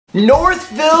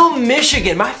Northville,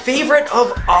 Michigan, my favorite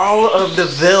of all of the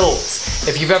villes.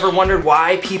 If you've ever wondered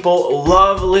why people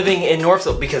love living in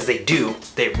Northville, because they do,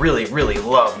 they really, really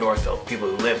love Northville, people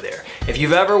who live there. If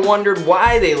you've ever wondered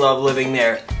why they love living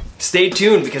there, stay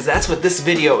tuned because that's what this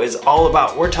video is all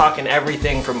about. We're talking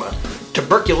everything from a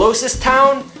tuberculosis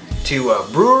town to a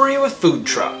brewery with food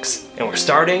trucks. And we're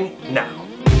starting now.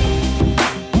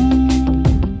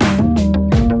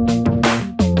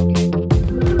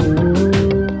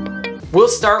 We'll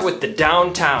start with the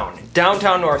downtown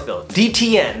Northville,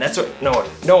 DTN. That's what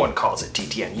no one calls it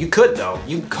DTN. You could though.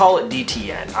 You call it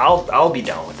DTN. I'll be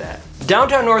down with that.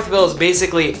 Downtown Northville is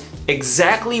basically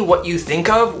exactly what you think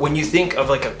of when you think of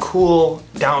like a cool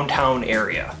downtown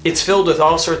area. It's filled with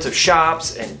all sorts of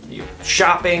shops and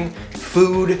shopping,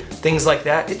 food, things like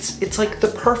that. It's like the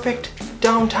perfect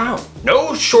downtown.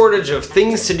 No shortage of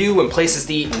things to do and places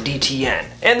to eat in DTN.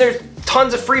 And there's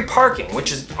tons of free parking,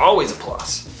 which is always a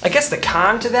plus. I guess the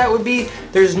con to that would be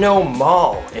there's no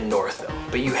mall in Northville,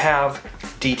 but you have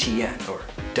DTN, or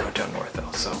downtown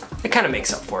Northville, so it kind of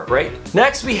makes up for it, right?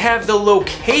 Next, we have the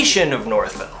location of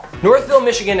Northville. Northville,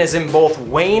 Michigan is in both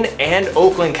Wayne and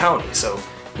Oakland County, so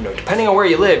depending on where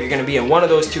you live, you're going to be in one of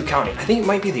those two counties. I think it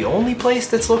might be the only place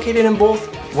that's located in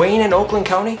both Wayne and Oakland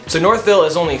County. So Northville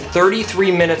is only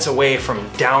 33 minutes away from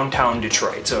downtown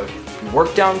Detroit. So if you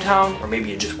work downtown, or maybe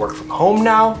you just work from home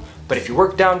now, but if you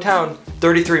work downtown,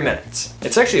 33 minutes.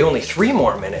 It's actually only 3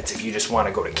 more minutes if you just want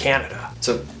to go to Canada.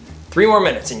 So 3 more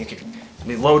minutes and you could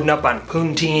be loading up on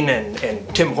poutine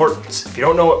and Tim Hortons. If you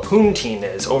don't know what poutine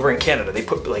is, over in Canada, they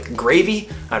put like gravy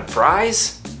on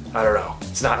fries. I don't know,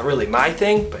 it's not really my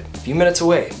thing, but a few minutes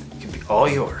away, it could be all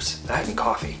yours. That and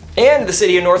coffee. And the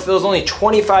city of Northville is only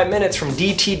 25 minutes from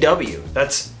DTW.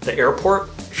 That's the airport,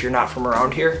 if you're not from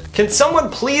around here. Can someone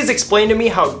please explain to me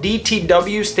how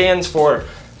DTW stands for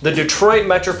the Detroit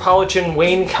Metropolitan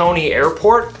Wayne County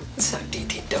Airport? That's not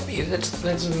DTW, that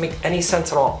doesn't make any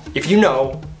sense at all. If you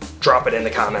know, drop it in the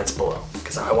comments below,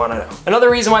 because I want to know. Another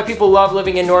reason why people love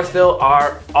living in Northville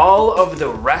are all of the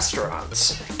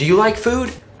restaurants. Do you like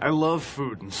food? I love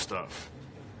food and stuff.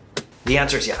 The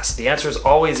answer is yes. The answer is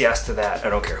always yes to that. I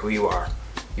don't care who you are.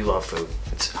 You love food.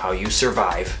 It's how you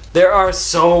survive. There are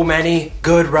so many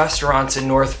good restaurants in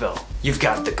Northville. You've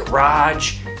got The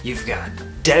Garage, you've got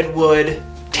Deadwood,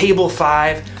 Table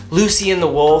 5, Lucy and the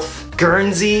Wolf,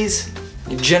 Guernsey's,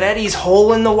 Janetti's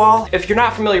Hole in the Wall. If you're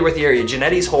not familiar with the area,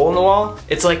 Janetti's Hole in the Wall,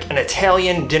 it's like an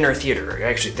Italian dinner theater.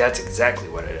 Actually, that's exactly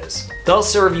what it is. They'll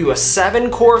serve you a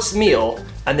 7-course meal,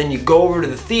 and then you go over to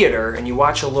the theater and you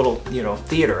watch a little,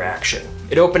 theater action.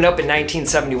 It opened up in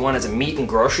 1971 as a meat and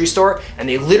grocery store, and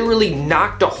they literally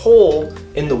knocked a hole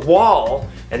in the wall,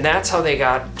 and that's how they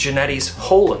got Janetti's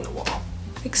Hole in the Wall.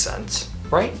 Makes sense,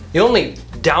 right? The only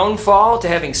downfall to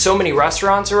having so many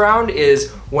restaurants around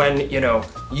is when,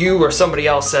 you or somebody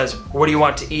else says, what do you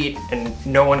want to eat? And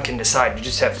no one can decide. You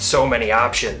just have so many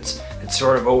options. It's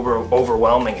sort of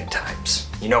overwhelming at times.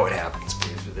 You know what happens.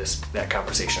 That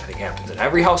conversation I think happens in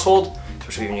every household,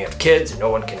 especially when you have kids and no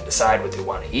one can decide what they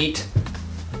want to eat.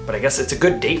 But I guess it's a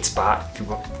good date spot if you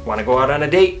want to go out on a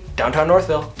date. Downtown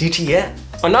Northville, DTN.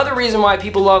 Another reason why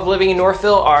people love living in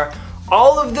Northville are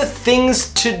all of the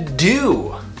things to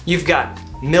do. You've got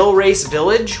Mill Race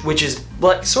Village, which is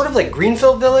sort of like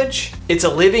Greenfield Village. It's a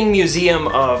living museum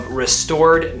of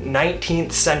restored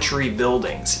 19th century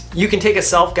buildings. You can take a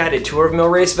self-guided tour of Mill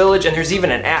Race Village, and there's even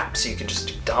an app, so you can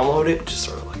just download it, just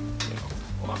sort of like,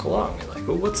 walk along. You're like,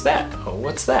 oh, what's that? Oh,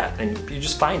 what's that? And you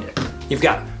just find it. You've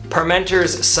got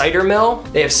Parmenter's Cider Mill.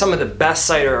 They have some of the best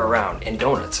cider around, and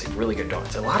donuts, like really good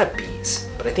donuts. A lot of bees,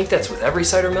 but I think that's with every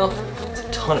cider mill. There's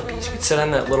a ton of bees. You can sit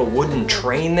on that little wooden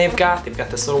train they've got. They've got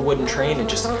this little wooden train and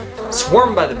just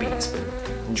swarmed by the bees, but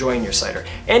enjoying your cider.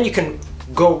 And you can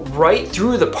go right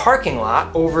through the parking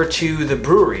lot over to the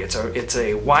brewery. It's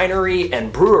a winery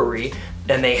and brewery,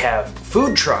 and they have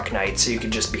food truck nights, so you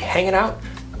can just be hanging out,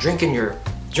 drinking your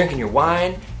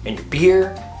wine and your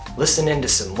beer, listening to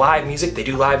some live music. They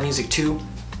do live music too,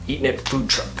 eating at food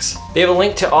trucks. They have a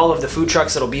link to all of the food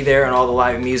trucks that'll be there and all the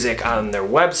live music on their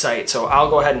website, so I'll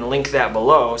go ahead and link that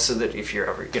below so that if you're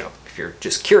ever, if you're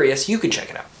just curious, you can check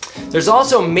it out. There's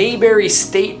also Maybury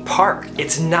State Park.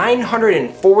 It's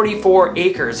 944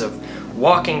 acres of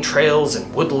walking trails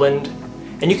and woodland.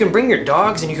 And you can bring your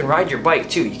dogs and you can ride your bike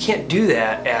too. You can't do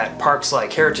that at parks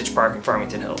like Heritage Park in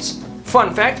Farmington Hills.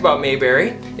 Fun fact about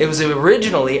Maybury, it was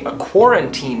originally a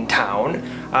quarantine town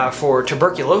for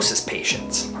tuberculosis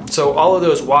patients. So all of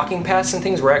those walking paths and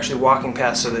things were actually walking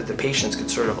paths so that the patients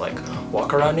could sort of like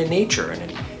walk around in nature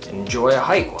and and enjoy a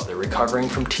hike while they're recovering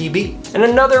from TB. And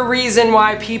another reason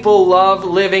why people love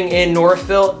living in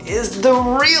Northville is the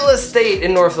real estate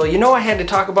in Northville. You know I had to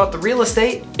talk about the real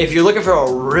estate. If you're looking for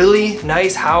a really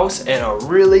nice house in a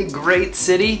really great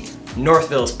city,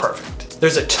 Northville is perfect.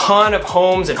 There's a ton of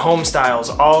homes and home styles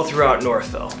all throughout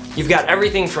Northville. You've got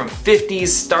everything from 50s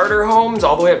starter homes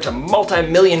all the way up to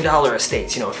multi-million-dollar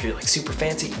estates. You know, if you're like super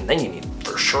fancy, and then you need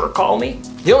for sure call me.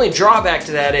 The only drawback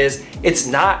to that is it's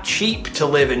not cheap to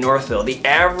live in Northville. The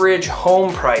average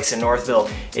home price in Northville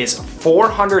is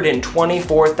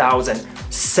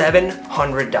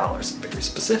 $424,700. Very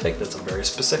specific, that's a very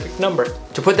specific number.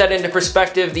 To put that into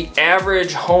perspective, the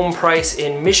average home price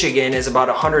in Michigan is about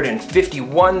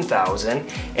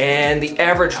 $151,000, and the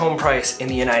average home price in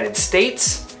the United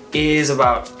States is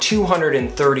about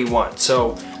 $231,000.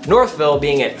 So Northville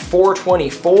being at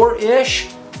 $424-ish,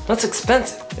 that's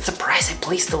expensive. It's a pricey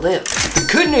place to live. The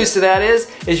good news to that is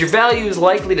your value is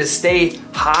likely to stay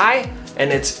high,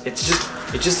 and it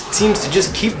just seems to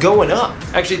just keep going up.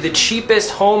 Actually, the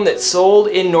cheapest home that sold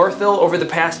in Northville over the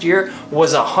past year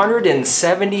was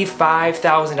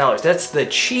 $175,000. That's the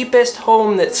cheapest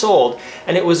home that sold,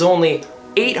 and it was only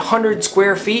 800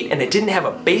 square feet, and it didn't have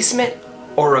a basement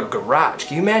or a garage.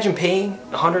 Can you imagine paying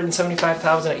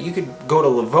 $175,000? You could go to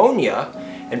Livonia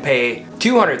and pay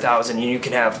 $200,000 and you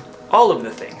can have all of the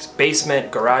things, basement,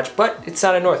 garage, but it's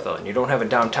not in Northville and you don't have a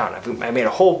downtown. I made a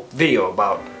whole video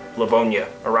about Livonia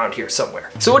around here somewhere.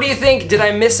 So what do you think? Did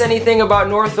I miss anything about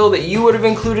Northville that you would have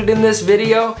included in this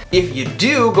video? If you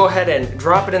do, go ahead and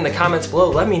drop it in the comments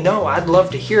below. Let me know, I'd love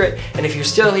to hear it. And if you're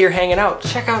still here hanging out,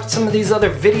 check out some of these other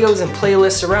videos and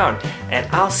playlists around. And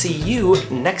I'll see you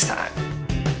next time.